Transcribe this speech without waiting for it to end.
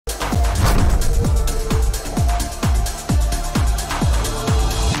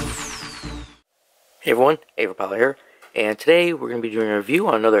Hey everyone, Pala here, and today we're going to be doing a review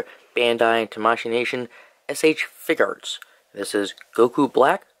on another Bandai and Tamashii Nation S.H.Figuarts. This is Goku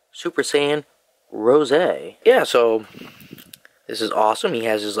Black Super Saiyan Rosé. Yeah, so this is awesome. He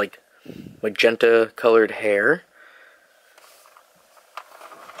has his like magenta colored hair.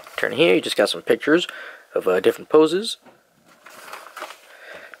 Turn here, you just got some pictures of different poses.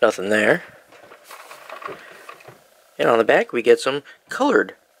 Nothing there. And on the back we get some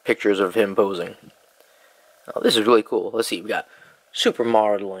colored pictures of him posing. Oh, this is really cool. Let's see, we got super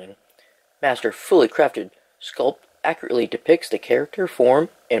modeling. Master fully crafted sculpt accurately depicts the character, form,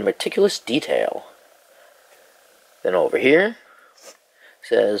 and meticulous detail. Then over here,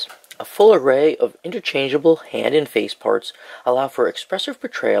 says, a full array of interchangeable hand and face parts allow for expressive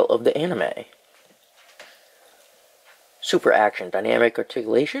portrayal of the anime. Super action dynamic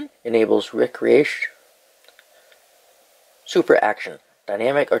articulation enables recreation. Super action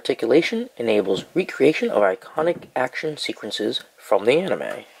dynamic articulation enables recreation of iconic action sequences from the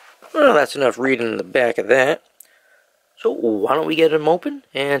anime. Well, that's enough reading the back of that. So why don't we get him open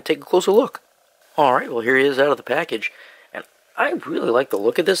and take a closer look? Alright, well here he is out of the package. And I really like the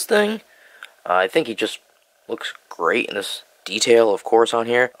look of this thing. I think he just looks great in this detail, of course, on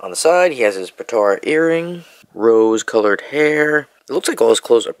here. On the side, he has his Patara earring, rose-colored hair. It looks like all his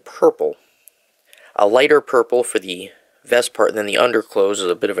clothes are purple. A lighter purple for the vest part, and then the underclothes is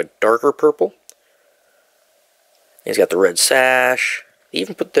a bit of a darker purple. He's got the red sash. He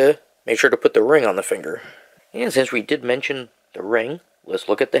even made sure to put the ring on the finger. And since we did mention the ring, let's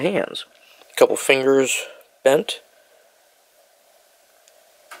look at the hands. A couple fingers bent.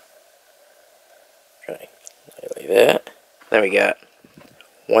 Okay, like that. Then we got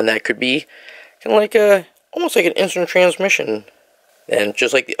one that could be kind of like almost like an instant transmission. And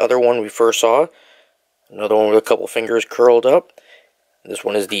just like the other one we first saw, another one with a couple fingers curled up. This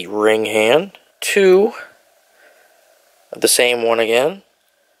one is the ring hand. Two of the same one again.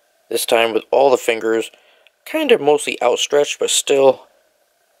 This time with all the fingers kind of mostly outstretched, but still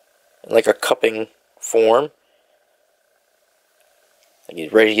in like a cupping form. Like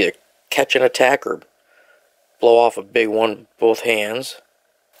he's ready to either catch an attack or blow off a big one with both hands.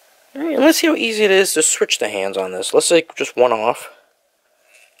 Alright, and let's see how easy it is to switch the hands on this. Let's take just one off.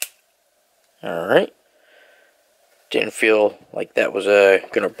 Alright. Didn't feel like that was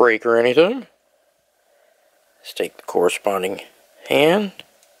gonna break or anything. Let's take the corresponding hand.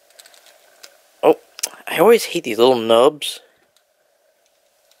 Oh, I always hate these little nubs.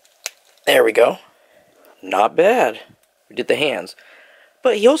 There we go. Not bad. We did the hands.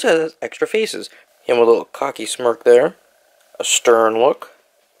 But he also has extra faces. Him with a little cocky smirk there. A stern look.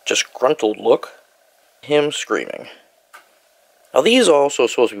 Disgruntled look. Him screaming. Now these are also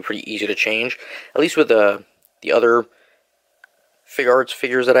supposed to be pretty easy to change. At least with the other Figuarts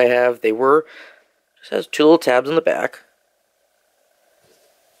figures that I have, they were just has two little tabs in the back.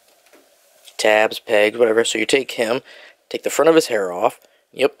 Tabs, pegs, whatever. So you take him, take the front of his hair off.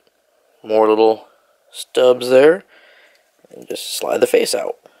 Yep. More little stubs there. And just slide the face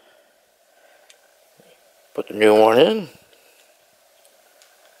out. Put the new one in.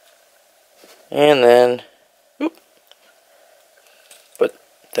 And then whoop, put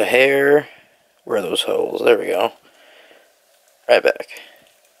the hair. Where are those holes? There we go. Right back.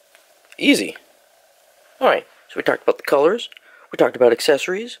 Easy. Alright, so we talked about the colors. We talked about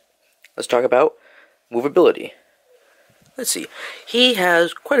accessories. Let's talk about movability. Let's see. He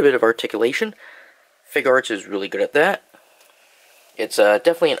has quite a bit of articulation. Figuarts is really good at that. It's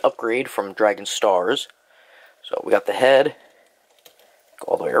definitely an upgrade from Dragon Stars. So we got the head. Go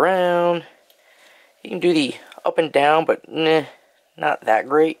all the way around. You can do the up and down, but not that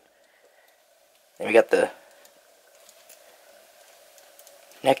great. Then we got the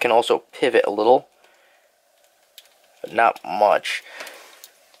neck can also pivot a little, but not much.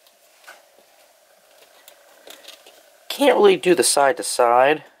 Can't really do the side to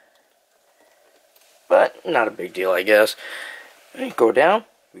side, but not a big deal, I guess. Go down,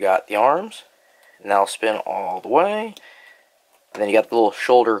 we got the arms, and that'll spin all the way. And then you got the little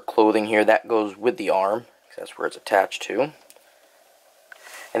shoulder clothing here, that goes with the arm, because that's where it's attached to.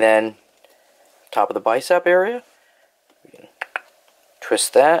 And then top of the bicep area, we can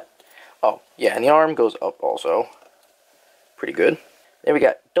twist that. Oh, yeah, and the arm goes up also. Pretty good. Then we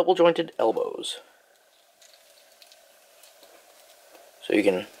got double jointed elbows. So you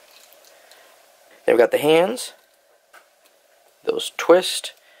can, then we got the hands. Those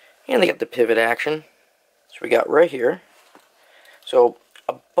twist. And they got the pivot action. So we got right here. So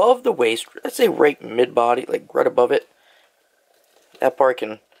above the waist, let's say right mid-body, like right above it, that part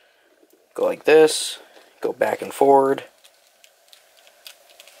can go like this, go back and forward.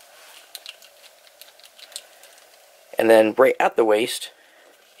 And then right at the waist,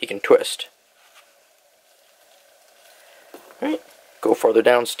 he can twist. Alright, go farther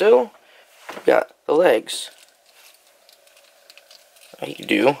down still. We've got the legs. You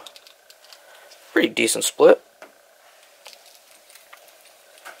do pretty decent split.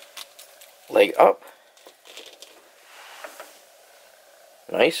 Leg up.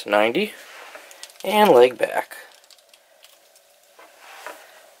 Nice, 90. And leg back.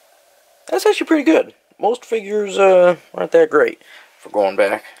 That's actually pretty good. Most figures aren't that great for going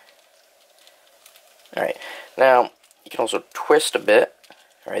back. Alright, now you can also twist a bit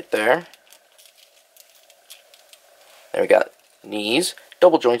right there. Then we got knees,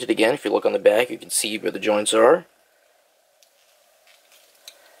 double jointed again. If you look on the back, you can see where the joints are.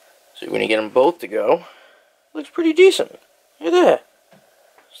 So when you get them both to go, looks pretty decent. Look at that.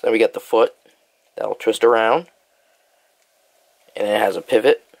 So then we got the foot that'll twist around, and it has a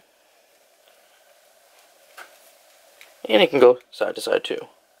pivot, and it can go side to side too.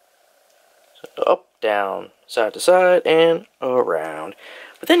 So up, down, side to side, and around.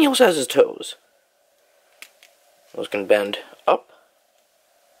 But then he also has his toes. Those can bend up,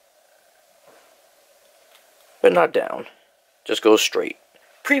 but not down. Just goes straight.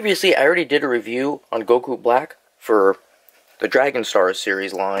 Previously, I already did a review on Goku Black for the Dragon Stars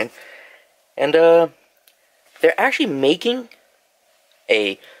series line, and they're actually making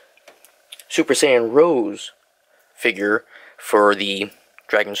a Super Saiyan Rose figure for the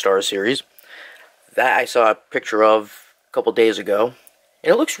Dragon Stars series. That I saw a picture of a couple days ago,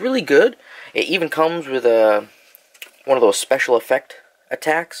 and it looks really good. It even comes with one of those special effect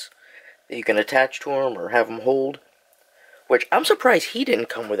attacks that you can attach to him or have him hold, which I'm surprised he didn't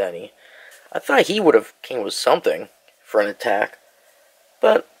come with any. I thought he would have came with something for an attack,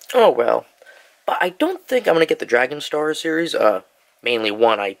 but oh well. But I don't think I'm going to get the Dragon Star series. Mainly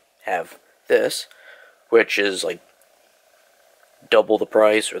one, I have this, which is like double the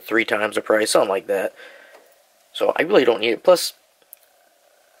price or 3 times the price, something like that. So I really don't need it. Plus,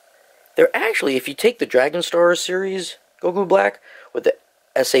 they're actually, if you take the Dragon Star series Goku Black with the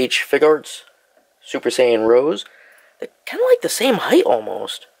S.H.Figuarts Super Saiyan Rose, they're kind of like the same height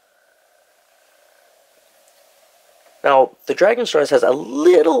almost. Now, the Dragon Stars has a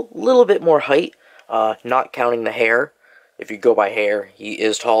little bit more height, not counting the hair. If you go by hair, he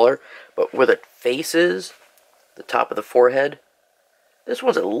is taller. But where the face is, the top of the forehead, this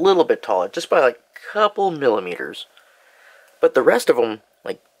one's a little bit taller, just by like a couple millimeters. But the rest of them,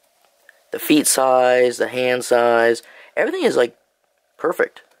 like the feet size, the hand size, everything is like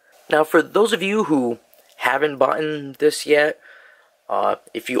perfect. Now, for those of you who haven't bought this yet,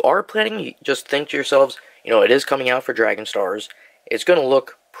 if you are planning, you just think to yourselves, you know, it is coming out for Dragon Stars. It's going to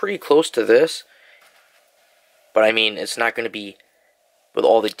look pretty close to this, but I mean, it's not going to be with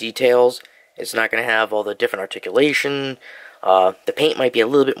all the details. It's not going to have all the different articulation. The paint might be a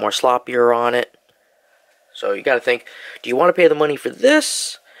little bit more sloppier on it. So you got to think, do you want to pay the money for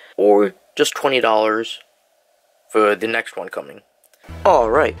this, or just $20 for the next one coming?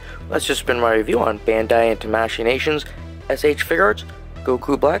 Alright, that's just been my review on Bandai and Tamashii Nations S.H.Figuarts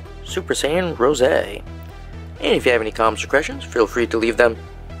Goku Black Super Saiyan Rosé. And if you have any comments or questions, feel free to leave them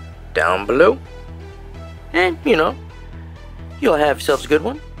down below. And, you know, you'll have yourselves a good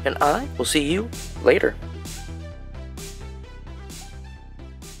one, and I will see you later.